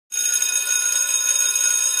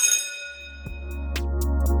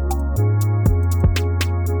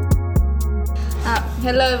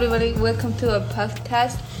Hello, everybody. Welcome to our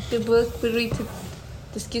podcast. The book we're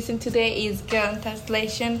discussing today is Girl in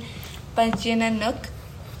Translation by Jenna Nook.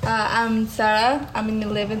 I'm Sara. I'm an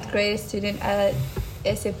 11th grade student at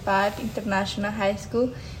SFAD International High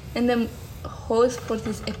School and the host for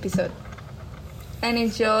this episode. I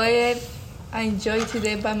enjoy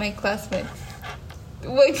today by my classmates.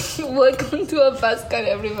 Welcome to our podcast,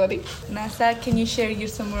 everybody. Naza, can you share your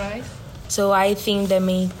summary? So I think the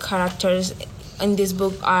main characters in this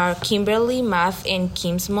book are Kimberly, Math, and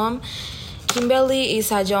Kim's mom. Kimberly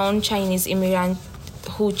is a young Chinese immigrant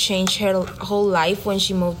who changed her whole life when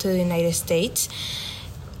she moved to the United States.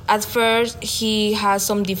 At first, he has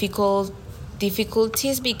some difficulties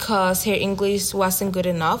because her English wasn't good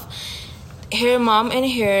enough. Her mom and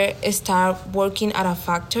her start working at a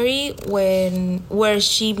factory where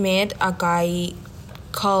she met a guy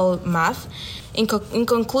called Math. In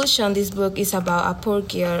conclusion, this book is about a poor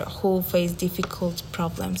girl who faced difficult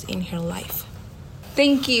problems in her life.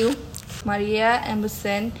 Thank you, Maria and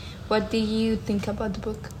Baosen. What do you think about the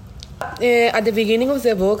book? At the beginning of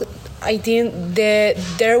the book, I think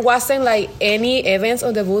there wasn't like any events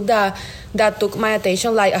of the book that took my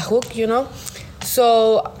attention like a hook,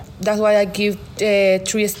 So that's why I give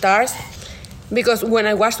 3 stars. Because when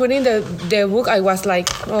I was reading the book, I was like,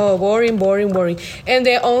 oh, boring. And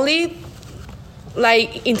the only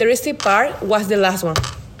interesting part was the last one.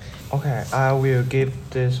 Okay, I will give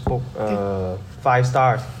this book 5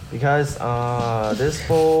 stars because this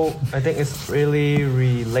book I think is really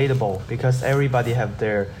relatable because everybody have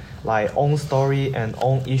their own story and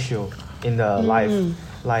own issue in the life.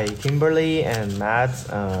 Like Kimberly and Matt,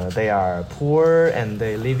 they are poor and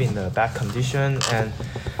they live in a bad condition. And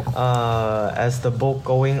as the book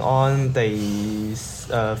going on, they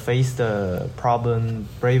face the problem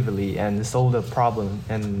bravely and solve the problem.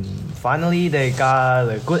 And finally, they got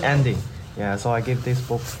a good ending. Yeah, so I give this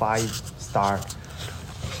book 5 stars.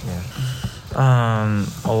 Yeah.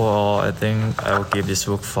 Overall, I think I will give this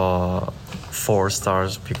book for 4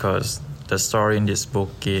 stars because the story in this book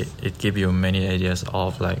it gives you many ideas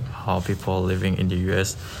of how people living in the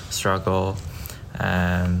US struggle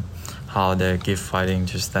and how they keep fighting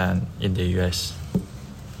to stand in the US.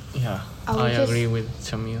 Yeah, I agree with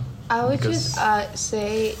Chamil. I would just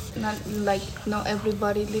say not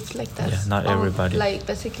everybody lives like that. Yeah, not everybody.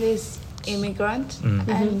 Basically, it's immigrants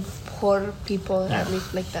and poor people that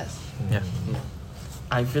live like that. Yeah.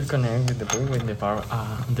 I feel connected with the book with the part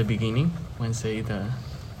the beginning when say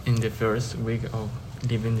in the first week of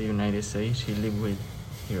living in the United States, she lived with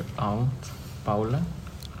her aunt Paula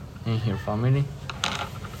and her family.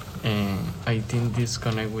 And I think this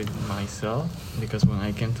connect with myself because when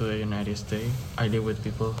I came to the United States, I live with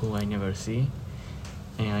people who I never see,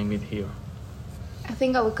 and I meet here. I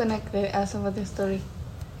think I will connect also with the story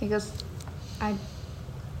because I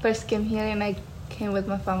first came here and I came with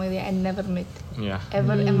my family. I never met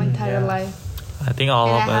ever in my entire life. I think all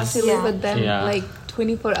and of I us. have to live with them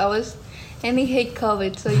 24 hours. And I hate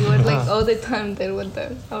COVID, so you were all the time there with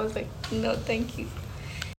them. I was like, no, thank you.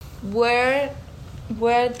 Were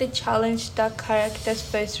the challenge that characters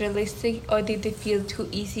faced realistic, or did they feel too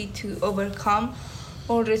easy to overcome,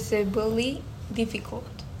 or reasonably difficult?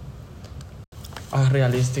 A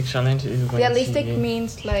realistic challenge is when realistic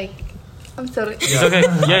means I'm sorry. It's okay.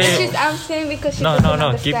 Yeah. I'm saying because she No. doesn't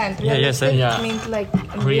understand. Realistic means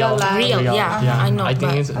real life. Real, yeah. I know. I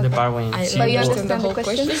think it's the part when but you understand the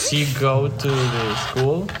question? she go to the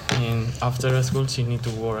school and after school she need to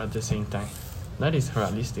work at the same time. That is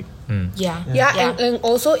realistic. Yeah. And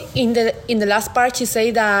also in the last part she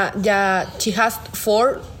say that she has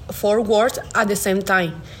four words at the same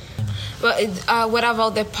time. But what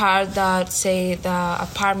about the part that say the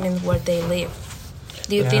apartment where they live?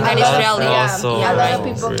 Do you think that is real? A lot of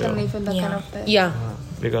people can live in that kind of thing. Yeah.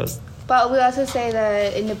 Because. But we also say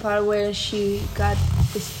that in the part where she got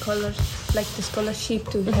the scholarship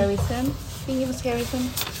to Harrison. I think it was Harrison.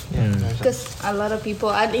 Because a lot of people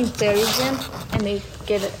are intelligent and they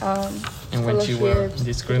get and when she were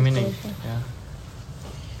discriminated.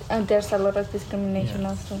 And there's a lot of discrimination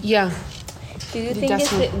also. Yeah. Do you think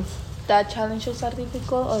that challenges are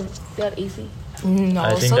difficult or they're easy? No,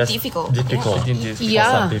 I think so that's difficult. Difficult. Yeah.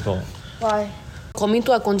 For some people. Why? Coming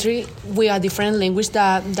to a country with a different language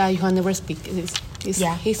that you can never speak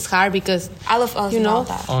it's hard because all of us know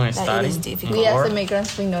that. That it is difficult. We as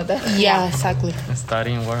immigrants, we know that. Yeah, exactly.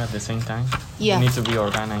 Study and work at the same time. Yeah. You need to be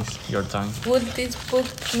organized your time. Would this book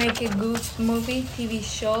make a good movie, TV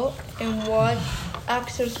show, and what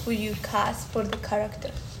actors would you cast for the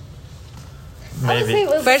characters? Maybe.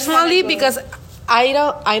 Personally, because I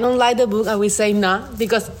don't like the book, I will say nah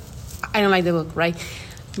because I don't like the book, right?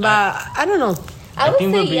 But I don't know. I would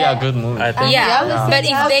think say will be yeah. a good movie. I think Yeah, I would but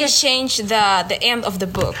say if they okay. change the end of the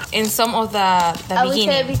book in some of the I would say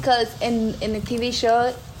beginning, because in a TV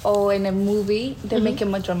show or in a movie, they make it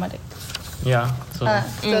more dramatic. Yeah. So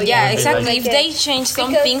So yeah, exactly. like If it. they change some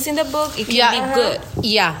Because- things in the book, it can Yeah. be good.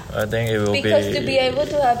 Yeah. I think it will Because be to be able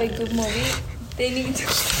to have a good movie, they need to.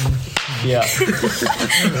 yeah.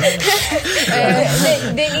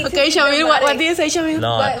 They need Okay, to be Chamil, what dramatic. do you say, Chamil?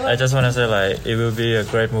 No, What- I just want to say like it will be a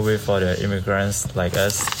great movie for the immigrants like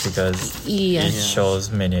us because it Yes. shows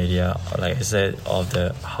many idea, like I said, of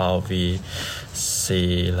the how we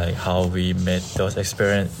see like how we made those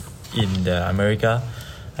experience in the America,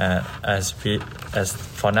 and as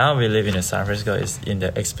for now we live in the San Francisco, is in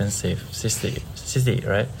the expensive city,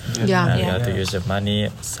 right? Yeah. And we Yeah. have to use the money.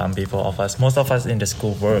 Some people of us, most of us in the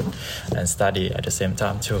school work and study at the same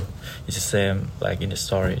time too. It's the same like in the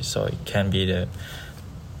story, so it can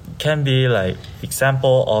be like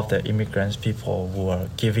example of the immigrants people who are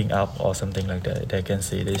giving up or something like that. They can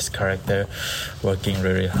see this character working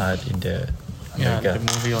really hard in the Yeah, America. the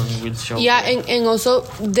movie only will show. Yeah, and also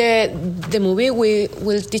the movie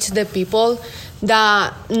will teach the people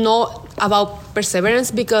that know about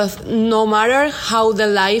perseverance, because no matter how the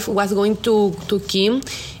life was going to Kim,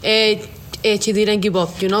 she didn't give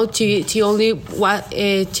up. You know, she only was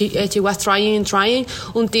she was trying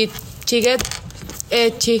until she get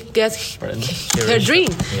her dream.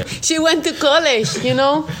 Yeah. She went to college. You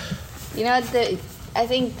know. You know, I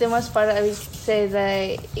think the most part I would say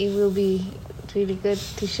that it will be really good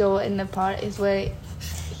to show in the part is where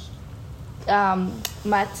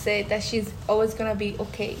Matt said that she's always gonna be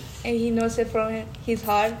okay, and he knows it from his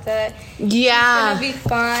heart that she's Yeah. gonna be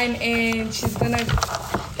fine and she's gonna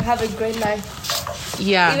have a great life,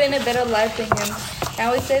 Yeah. even a better life than him. And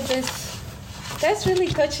I would say that's really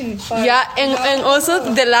touching part. Yeah, you know? and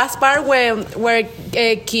also the last part where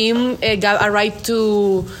Kim got a ride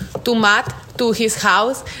to Matt to his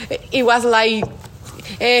house, it was like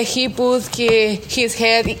he put his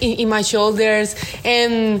head in my shoulders,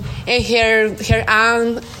 and her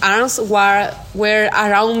arms were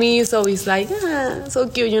around me, so it's like so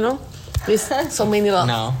cute, you know. It's so many love.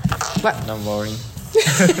 No, What? not boring.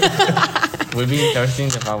 Will be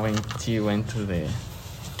interesting about when she went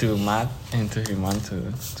to Matt and to his mom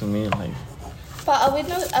to me like But I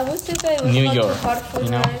would say that it was New not York, too hard for you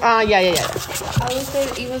know? her. Yeah. I would say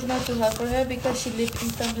it was not too hard for her because she lived in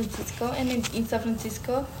San Francisco, and in San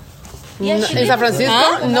Francisco. Yeah, she In San lived Francisco?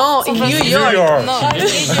 Huh? No, in New York. No,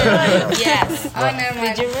 yes. Oh, never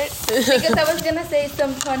mind. Because I was gonna say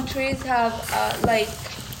some countries have like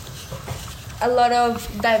a lot of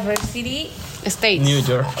diversity. States. New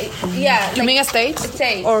York. Yeah. You like mean states?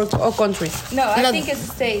 States. Or countries? No, I No. think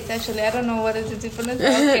it's states actually. I don't know what is the difference.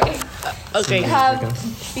 Okay. Okay. Have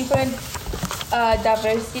different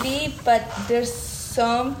diversity, but there's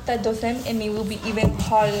some that doesn't, and it will be even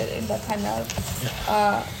harder in that kind of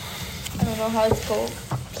I don't know how it's called,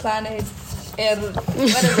 planet Earth,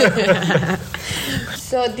 whatever.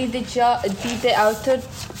 So did the author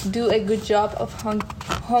do a good job of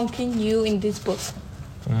honking you in this book?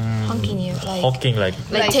 Honking you, like Hawking like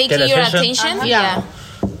taking get your attention? attention. Yeah.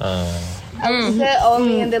 I would say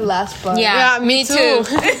only in the last part. Yeah, Yeah, me too.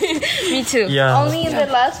 Me too. Yeah. Only in the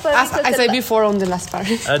last part. As because I the said la- before on the last part.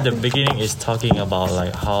 At the beginning, is talking about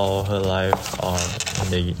like how her life are in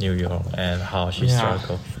the New York and how she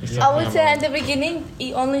struggled. I would say at the beginning,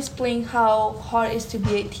 it only explained how hard it is to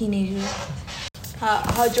be a teenager,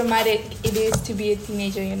 how dramatic it is to be a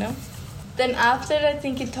teenager, you know. Then after, I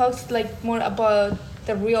think it talks like more about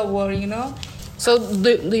the real world, you know. So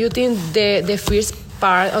do you think the first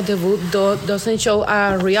part of the book doesn't show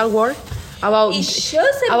a real world about It shows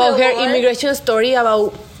a about real her world. immigration story,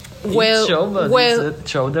 about show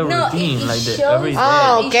the No, routine it like the shows, every day.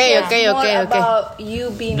 Oh, it okay, shows okay, more okay. about you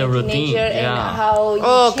being The a routine, teenager and yeah. how you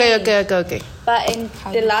Oh, okay, change. okay. But in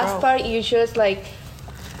How the you last grow. part, you shows like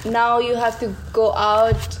now you have to go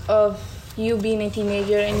out of you being a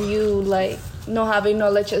teenager and you like not having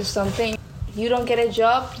knowledge of something. You don't get a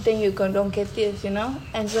job, then you don't get this, you know.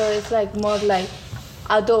 And so it's like more like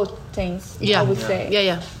adult things. Yeah, I would say.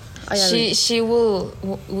 Yeah. I agree. She will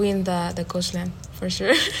win the coastline for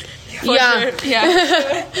sure. Yeah.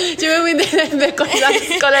 Yeah. She will win the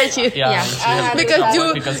scholarship. Yeah.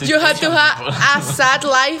 Because you have to have a sad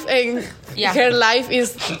life, and Yeah. her life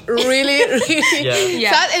is really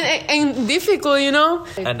Yeah. sad and difficult, you know.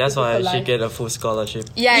 And that's why she get a full scholarship.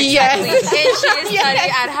 Yeah, Yes. exactly. And she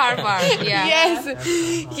studied at Harvard. Yeah.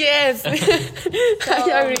 Yes.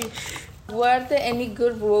 I agree. Were there any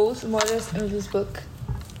good roles models in this book?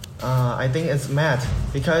 I think it's Matt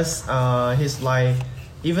because he's like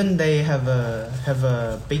even they have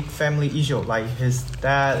a big family issue. Like his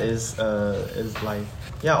dad is like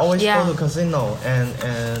always go to casino,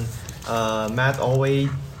 and Matt always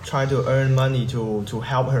try to earn money to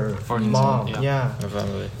help her For his mom. mom, The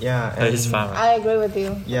family. And His family. I agree with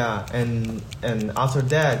you. Yeah, and after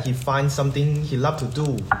that he finds something he love to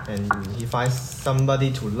do, and he finds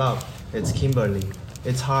somebody to love. It's Kimberly.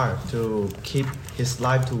 It's hard to keep his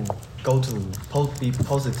life to go to be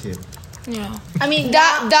positive. Yeah. I mean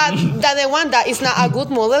that the one that is not a good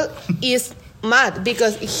model is Matt,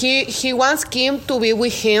 because he wants Kim to be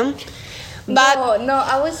with him, but no,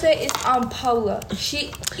 I would say it's Paula.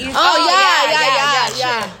 She is.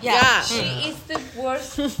 She is the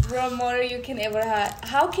worst role model you can ever have.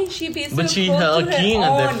 How can she be so But she close held to her King at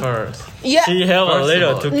own? the first. Yeah. She helped a First of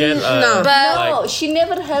little all. to get No. But No, she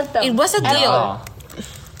never helped them. it was a at deal. all.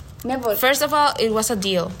 Never. First of all, it was a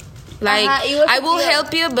deal. Like It was I a will deal.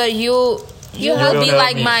 help you, but you will will be help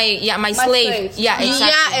like me. my My slave. slave.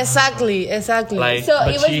 Yeah, exactly. Exactly. Like, So but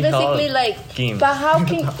it was she basically held like, Kim. but how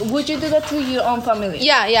can would you do that to your own family?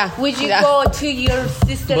 Yeah. Would you Yeah. go to your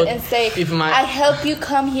sister But and say, if my- I help you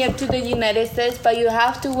come here to the United States, but you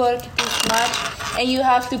have to work this much and you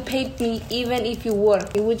have to pay me even if you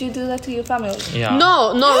work? Would you do that to your family? Yeah.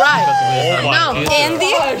 No, right. No.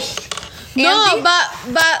 Andy, No,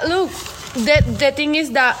 but look, the thing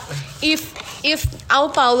is that if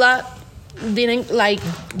Aunt Paula didn't like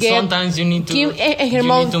get Sometimes you need to Kim and her you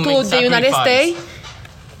mom need to make the United sacrifice. States,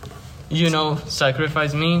 You know,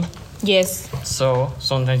 sacrifice mean. yes. So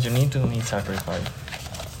sometimes you need to make sacrifice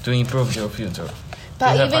to improve your future.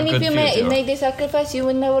 But To have even a if good you future. make the sacrifice, you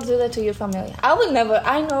would never do that to your family. I would never.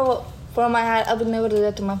 I know from my heart, I would never do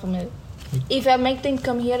that to my family. If I make them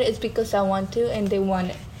come here, it's because I want to and they want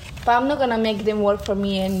it. But I'm not gonna make them work for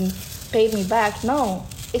me and pay me back. No,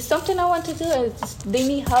 it's something I want to do. They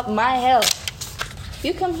need help, my help.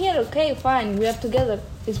 You come here, okay, fine. We are together.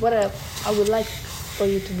 It's what I would like for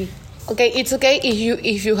you to be. okay, it's okay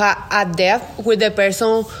if you have a debt with the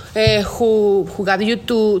person who got you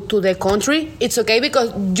to the country. It's okay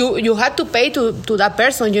because you had to pay to that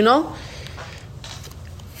person, you know.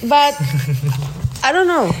 But I don't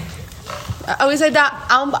know. I would say that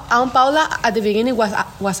Aunt Paula at the beginning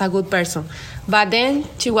was a good person, but then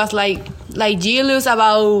she was like jealous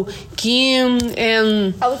about Kim,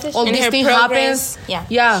 and I would say all And these her things progress, happen.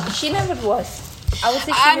 yeah. She never was. I would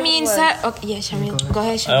say she I never mean, was. okay, yeah, Chamil, go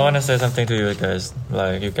ahead. I Chamil. want to say something to you guys.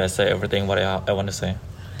 Like you guys say everything what I want to say.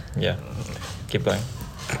 Yeah, keep going.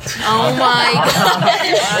 Oh my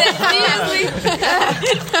god.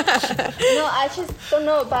 No, I just don't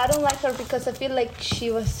know, but I don't like her because I feel like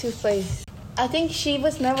she was two-faced. I think she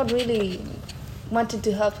was never really wanted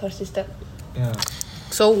to help her sister. Yeah.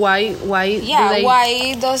 So why Yeah, do they,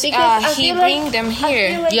 why does Because I he feel bring like, them I feel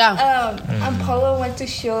here? like, Yeah. And Paula went to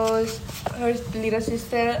show her little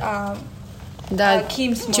sister that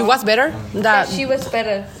Kim's mom. she was better? That she was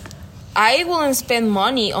better. I wouldn't spend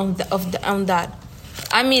money on that.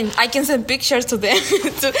 I mean, I can send pictures to them,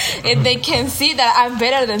 and they can see that I'm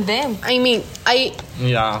better than them. I mean, I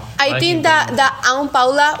I think that Aunt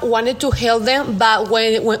Paula wanted to help them, but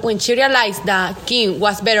when she realized that Kim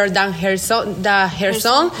was better than her son,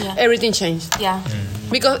 yeah. everything changed. Yeah.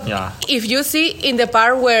 Because if you see in the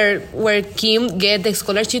part where Kim get the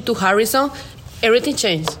scholarship to Harrison, everything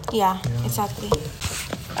changed. Yeah, exactly.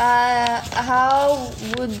 How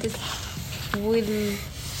would the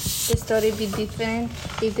story be different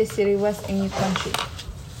if the series was in your country,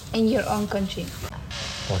 in your own country?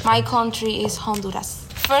 My country is Honduras.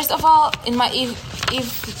 First of all,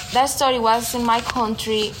 if that story was in my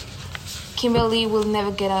country, Kimberly will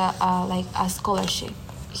never get a scholarship.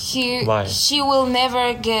 Why? She will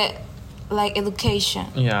never get like education.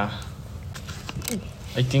 Yeah.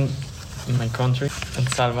 I think in my country, El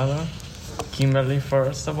Salvador, Kimberly,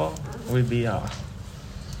 first of all, will be a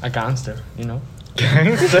gangster, you know? I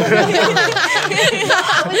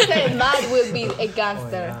would say Matt will be a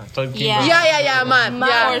gangster. But Yeah. Kimberly- Yeah, man. Matt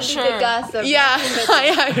Yeah. will be sure. the gangster. Yeah,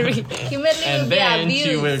 I agree. Kimberly will And be then abused.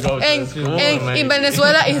 she will go to And school. in maybe.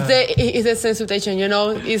 Venezuela is the same situation, you know.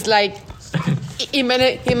 It's like in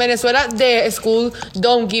Venezuela the school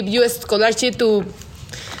don't give you a scholarship to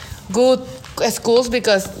good schools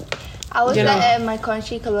because I would you say know. in my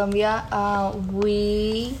country, Colombia,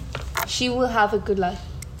 she will have a good life.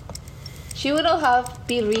 She will not have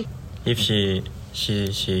be rich. If she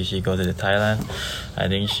go to the Thailand, I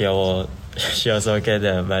think she also get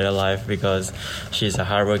a better life because she's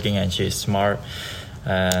hardworking and she's smart.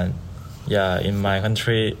 And yeah, in my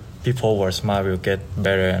country, people who are smart will get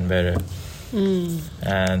better and better.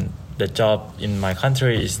 And the job in my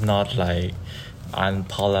country is not like and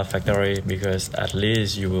Paula factory because at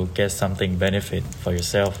least you will get something benefit for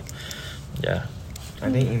yourself. Yeah. I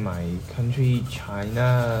think in my country,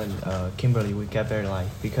 China, Kimberly, we get very light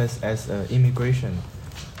because as immigration,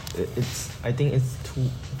 I think it's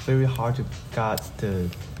very hard to get the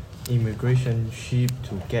immigration ship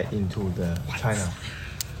to get into the China.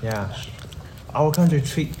 Yeah, our country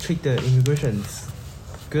treat the immigrants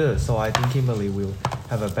good, so I think Kimberly will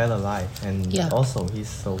have a better life, and also he's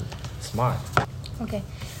so smart. Okay.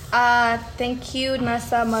 Thank you,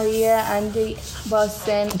 Naza, Maria, Andy,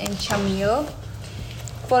 Baosen, and Chamil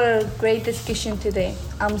for a great discussion today.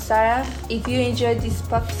 I'm Sara. If you enjoyed this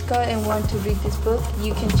podcast and want to read this book,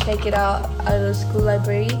 you can check it out at a school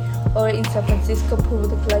library or in San Francisco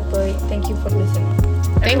Public Library. Thank you for listening.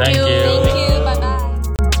 Thank you. Thank you. Thank you. Bye bye.